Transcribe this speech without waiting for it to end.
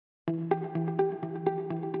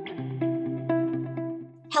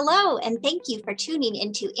Hello, and thank you for tuning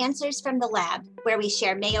into Answers from the Lab, where we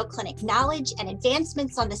share Mayo Clinic knowledge and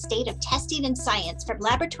advancements on the state of testing and science from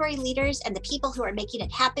laboratory leaders and the people who are making it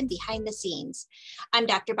happen behind the scenes. I'm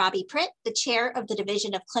Dr. Bobby Pritt, the chair of the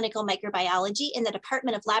Division of Clinical Microbiology in the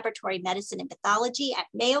Department of Laboratory Medicine and Pathology at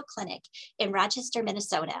Mayo Clinic in Rochester,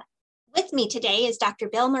 Minnesota. With me today is Dr.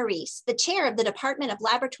 Bill Morice, the chair of the Department of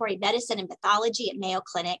Laboratory Medicine and Pathology at Mayo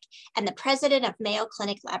Clinic and the president of Mayo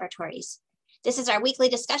Clinic Laboratories. This is our weekly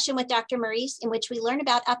discussion with Dr. Morice, in which we learn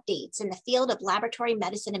about updates in the field of laboratory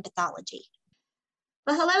medicine and pathology.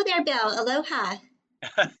 Well, hello there, Bill. Aloha.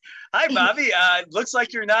 Hi, Bobby. Looks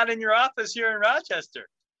like you're not in your office here in Rochester.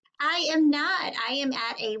 I am not. I am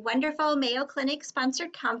at a wonderful Mayo Clinic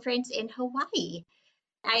sponsored conference in Hawaii.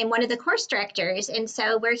 I am one of the course directors, and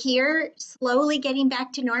so we're here slowly getting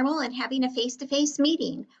back to normal and having a face-to-face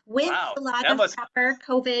meeting with a lot of proper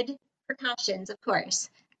COVID precautions, of course.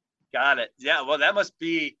 Got it. Yeah, well, that must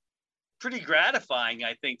be pretty gratifying,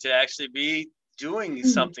 I think, to actually be doing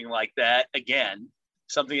something like that again,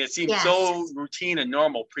 something that seems so routine and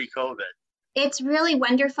normal pre-COVID. It's really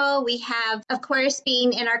wonderful. We have, of course,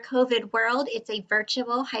 being in our COVID world, it's a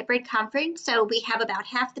virtual hybrid conference. So we have about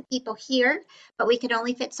half the people here, but we could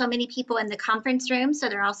only fit so many people in the conference room. So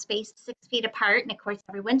they're all spaced 6 feet apart. And of course,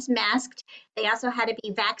 everyone's masked. They also had to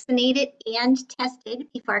be vaccinated and tested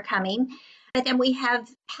before coming. But then we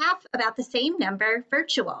have half, about the same number,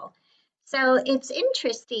 virtual. So it's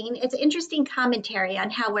interesting. It's an interesting commentary on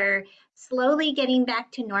how we're slowly getting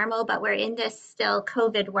back to normal, but we're in this still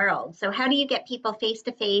COVID world. So how do you get people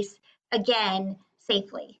face-to-face again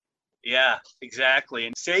safely? Yeah, exactly.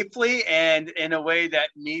 And safely and in a way that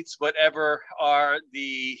meets whatever are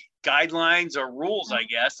the guidelines or rules, I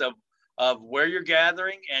guess, of where you're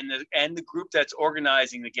gathering and the group that's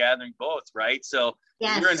organizing the gathering both, right? So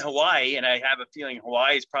you're in Hawaii, and I have a feeling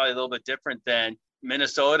Hawaii is probably a little bit different than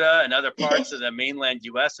Minnesota and other parts of the mainland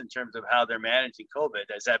US in terms of how they're managing COVID.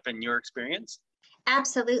 Has that been your experience?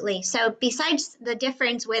 Absolutely. So besides the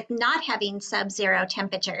difference with not having sub-zero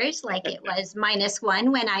temperatures, like it was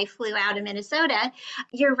 -1 when I flew out of Minnesota,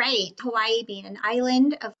 you're right. Hawaii being an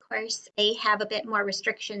island, of course, they have a bit more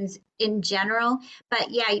restrictions in general.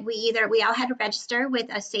 But yeah, we all had to register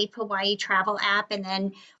with a Safe Hawaii travel app, and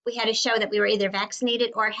then we had to show that we were either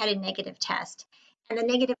vaccinated or had a negative test. And the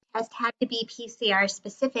negative test had to be PCR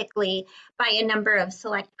specifically by a number of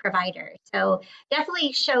select providers. So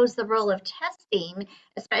definitely shows the role of testing,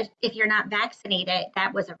 especially if you're not vaccinated.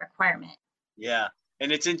 That was a requirement. Yeah, and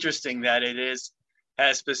it's interesting that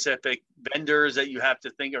has specific vendors that you have to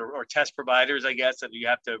think, or test providers, I guess, that you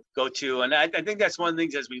have to go to. And I think that's one of the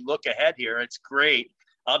things as we look ahead here. It's great.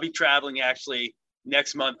 I'll be traveling actually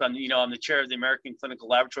next month. I'm the chair of the American Clinical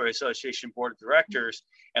Laboratory Association Board of Directors,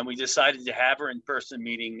 and we decided to have our in-person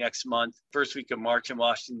meeting next month, first week of March in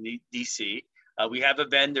Washington, D.C. We have a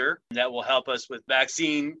vendor that will help us with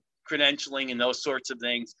vaccine credentialing and those sorts of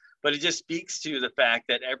things. But it just speaks to the fact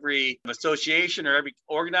that every association or every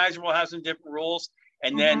organizer will have some different rules.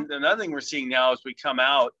 And then another thing we're seeing now as we come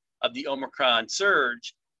out of the Omicron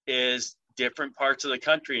surge is different parts of the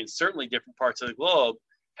country, and certainly different parts of the globe,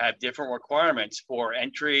 have different requirements for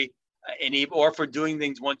entry or for doing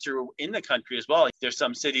things once you're in the country as well. There's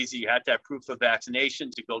some cities that you have to have proof of vaccination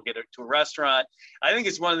to go get to a restaurant. I think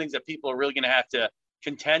it's one of the things that people are really going to have to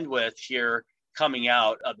contend with here coming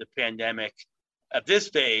out of the pandemic at this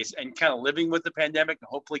phase, and kind of living with the pandemic and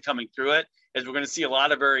hopefully coming through it, is we're going to see a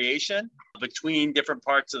lot of variation between different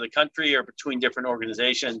parts of the country or between different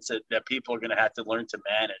organizations that people are going to have to learn to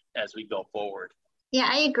manage as we go forward. Yeah,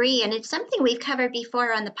 I agree. And it's something we've covered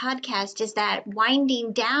before on the podcast, is that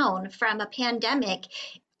winding down from a pandemic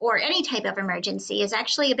or any type of emergency is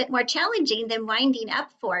actually a bit more challenging than winding up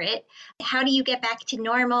for it. How do you get back to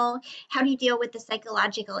normal? How do you deal with the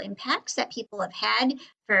psychological impacts that people have had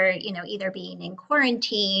for, either being in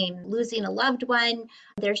quarantine, losing a loved one?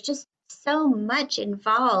 There's just so much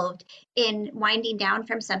involved in winding down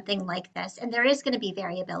from something like this. And there is going to be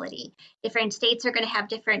variability. Different states are going to have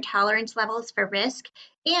different tolerance levels for risk,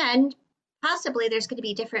 and possibly there's going to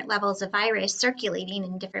be different levels of virus circulating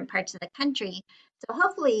in different parts of the country. So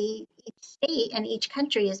hopefully each state and each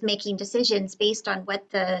country is making decisions based on what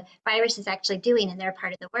the virus is actually doing in their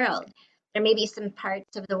part of the world. There may be some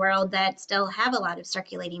parts of the world that still have a lot of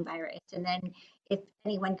circulating virus. And then if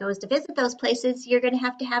anyone goes to visit those places, you're going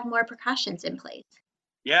to have more precautions in place.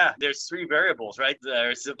 Yeah, there's 3 variables, right?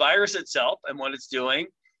 There's the virus itself and what it's doing.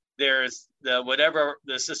 There's the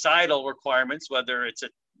societal requirements, whether it's a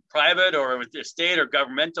private or a state or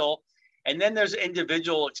governmental. And then there's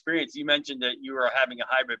individual experience. You mentioned that you were having a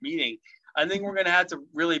hybrid meeting. I think we're going to have to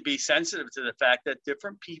really be sensitive to the fact that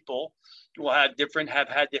different people will have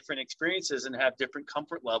had different experiences and have different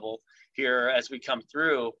comfort level here as we come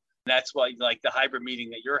through. And that's why, like the hybrid meeting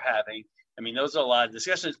that you're having, I mean, those are a lot of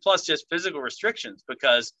discussions, plus just physical restrictions,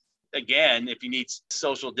 because again, if you need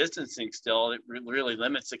social distancing still, it really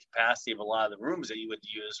limits the capacity of a lot of the rooms that you would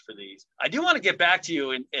use for these. I do want to get back to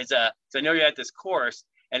you, because I know you're at this course,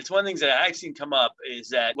 and it's one of the things that I've seen come up is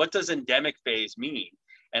that what does endemic phase mean?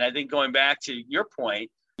 And I think going back to your point,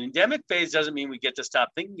 endemic phase doesn't mean we get to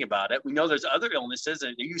stop thinking about it. We know there's other illnesses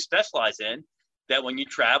that you specialize in that when you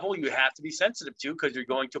travel, you have to be sensitive to, because you're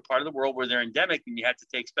going to a part of the world where they're endemic and you have to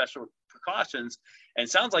take special precautions. And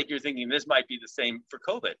it sounds like you're thinking this might be the same for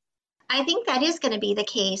COVID. I think that is going to be the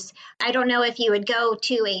case. I don't know if you would go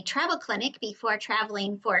to a travel clinic before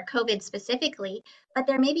traveling for COVID specifically, but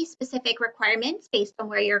there may be specific requirements based on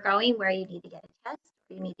where you're going, where you need to get a test,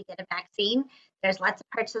 where you need to get a vaccine. There's lots of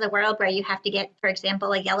parts of the world where you have to get, for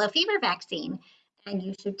example, a yellow fever vaccine, and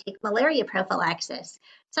you should take malaria prophylaxis.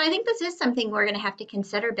 So I think this is something we're going to have to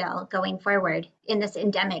consider, Bill, going forward in this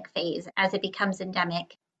endemic phase as it becomes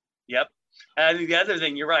endemic. Yep. And I think the other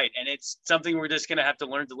thing, you're right, and it's something we're just going to have to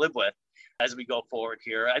learn to live with as we go forward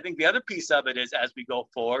here. I think the other piece of it is, as we go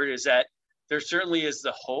forward, is that there certainly is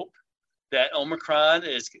the hope that Omicron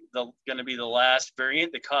is going to be the last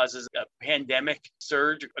variant that causes a pandemic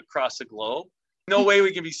surge across the globe. No way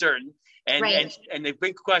we can be certain. And, right. and the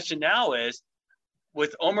big question now is,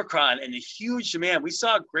 with Omicron and the huge demand, we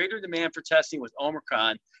saw greater demand for testing with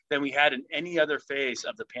Omicron than we had in any other phase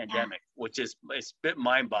of the pandemic, which is it's a bit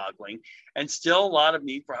mind-boggling, and still a lot of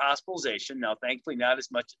need for hospitalization. Now, thankfully, not as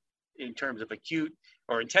much in terms of acute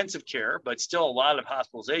or intensive care, but still a lot of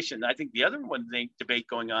hospitalization. I think the other one thing debate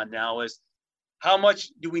going on now is how much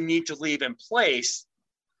do we need to leave in place,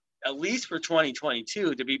 at least for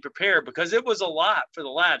 2022, to be prepared, because it was a lot for the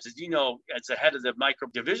labs. As you know, as the head of the micro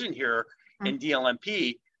division here in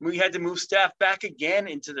DLMP, we had to move staff back again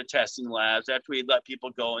into the testing labs after we had let people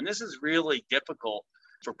go. And this is really difficult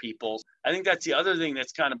for people. I think that's the other thing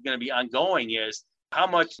that's kind of going to be ongoing is how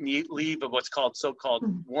much leave of what's called so-called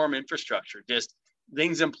warm infrastructure, just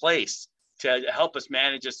things in place to help us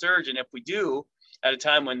manage a surge. And if we do, at a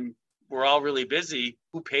time when we're all really busy,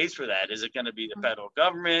 who pays for that? Is it going to be the federal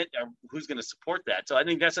government? Or who's going to support that? So I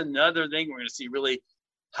think that's another thing we're going to see really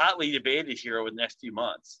hotly debated here over the next few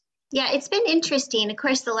months. Yeah, it's been interesting. Of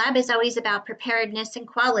course, the lab is always about preparedness and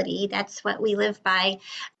quality. That's what we live by.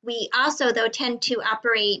 We also, though, tend to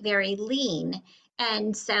operate very lean.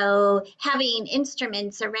 And so having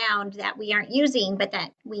instruments around that we aren't using, but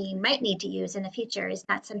that we might need to use in the future is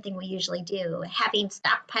not something we usually do. Having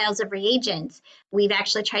stockpiles of reagents, we've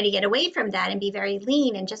actually tried to get away from that and be very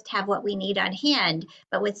lean and just have what we need on hand.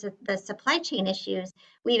 But with the supply chain issues,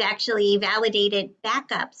 we've actually validated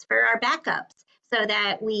backups for our backups, so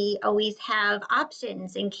that we always have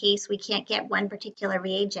options in case we can't get one particular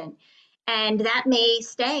reagent. And that may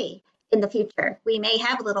stay in the future. We may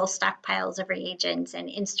have little stockpiles of reagents and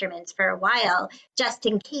instruments for a while, just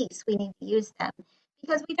in case we need to use them,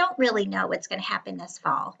 because we don't really know what's going to happen this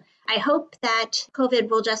fall. I hope that COVID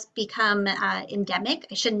will just become endemic.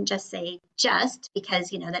 I shouldn't just say just, because,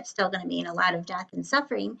 that's still going to mean a lot of death and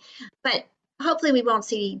suffering, but hopefully we won't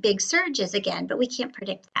see big surges again, but we can't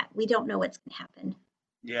predict that. We don't know what's going to happen.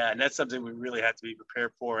 Yeah, and that's something we really have to be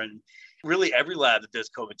prepared for. And really every lab that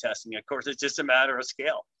does COVID testing, of course, it's just a matter of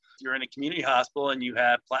scale. If you're in a community hospital and you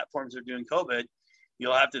have platforms that are doing COVID,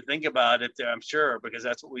 you'll have to think about it there, I'm sure, because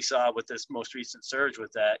that's what we saw with this most recent surge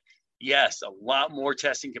with that. Yes, a lot more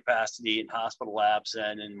testing capacity in hospital labs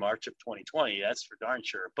than in March of 2020, that's for darn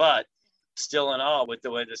sure. But still in all, with the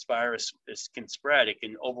way this virus can spread, it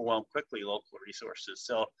can overwhelm quickly local resources.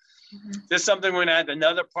 So this is something we're going to add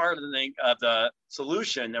another part of the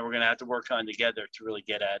solution that we're going to have to work on together to really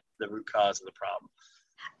get at the root cause of the problem.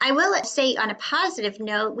 I will say, on a positive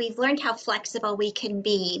note, we've learned how flexible we can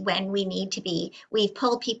be when we need to be. We've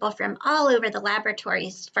pulled people from all over the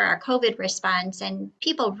laboratories for our COVID response, and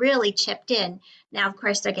people really chipped in. Now, of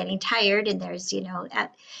course, they're getting tired, and there's,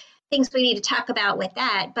 things we need to talk about with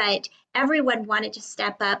that, but everyone wanted to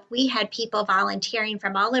step up. We had people volunteering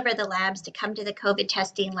from all over the labs to come to the COVID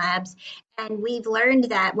testing labs, and we've learned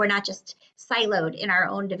that we're not just siloed in our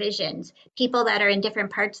own divisions. People that are in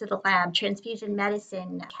different parts of the lab, transfusion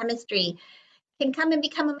medicine, chemistry, can come and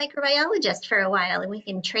become a microbiologist for a while, and we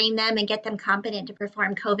can train them and get them competent to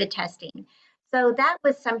perform COVID testing. So that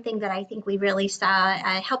was something that I think we really saw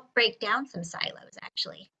help break down some silos,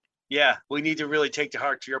 actually. Yeah, we need to really take to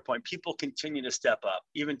heart, to your point. People continue to step up,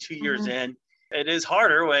 even 2 years in. It is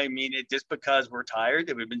harder. I mean, just because we're tired,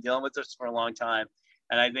 that we've been dealing with this for a long time.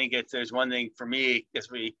 And I think there's one thing for me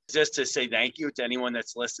just to say thank you to anyone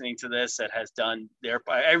that's listening to this that has done their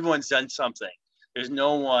part. Everyone's done something. There's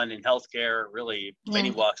no one in healthcare, really,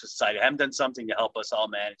 any walks of society, haven't done something to help us all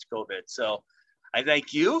manage COVID. So I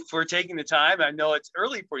thank you for taking the time. I know it's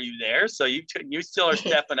early for you there, so you still are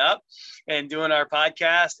stepping up and doing our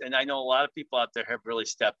podcast. And I know a lot of people out there have really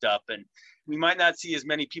stepped up. And we might not see as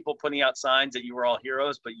many people putting out signs that you were all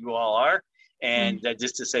heroes, but you all are. And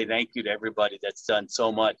just to say thank you to everybody that's done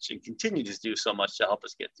so much and continue to do so much to help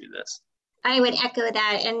us get through this. I would echo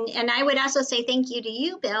that. And I would also say thank you to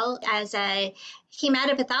you, Bill, as a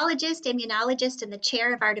hematopathologist, immunologist, and the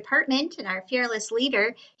chair of our department and our fearless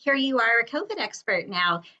leader. Here you are a COVID expert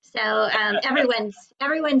now. So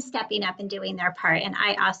everyone's stepping up and doing their part. And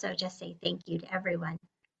I also just say thank you to everyone.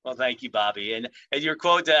 Well, thank you, Bobby. And your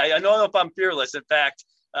quote, I don't know if I'm fearless. In fact,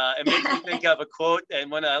 it makes me think of a quote,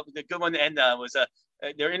 and the good one to end on was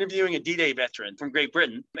they're interviewing a D-Day veteran from Great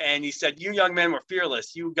Britain. And he said, "You young men were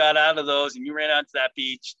fearless. You got out of those and you ran onto that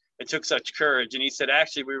beach. It took such courage." And he said,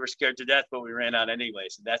 "Actually, we were scared to death, but we ran out anyway."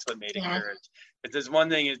 So that's what made it courage. If there's one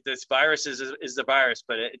thing, this virus is the virus,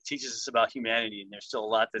 but it teaches us about humanity. And there's still a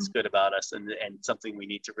lot that's good about us and something we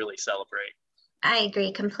need to really celebrate. I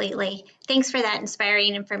agree completely. Thanks for that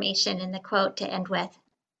inspiring information and the quote to end with.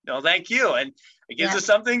 No, thank you. And it gives us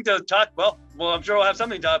something to talk. Well, I'm sure we'll have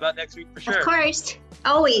something to talk about next week for sure. Of course.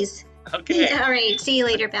 Always. Okay. All right. See you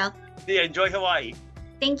later, Bill. Yeah, enjoy Hawaii.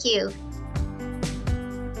 Thank you.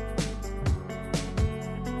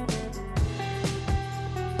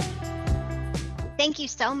 Thank you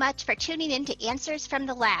so much for tuning in to Answers from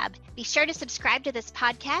the Lab. Be sure to subscribe to this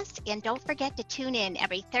podcast and don't forget to tune in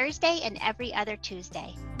every Thursday and every other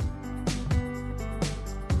Tuesday.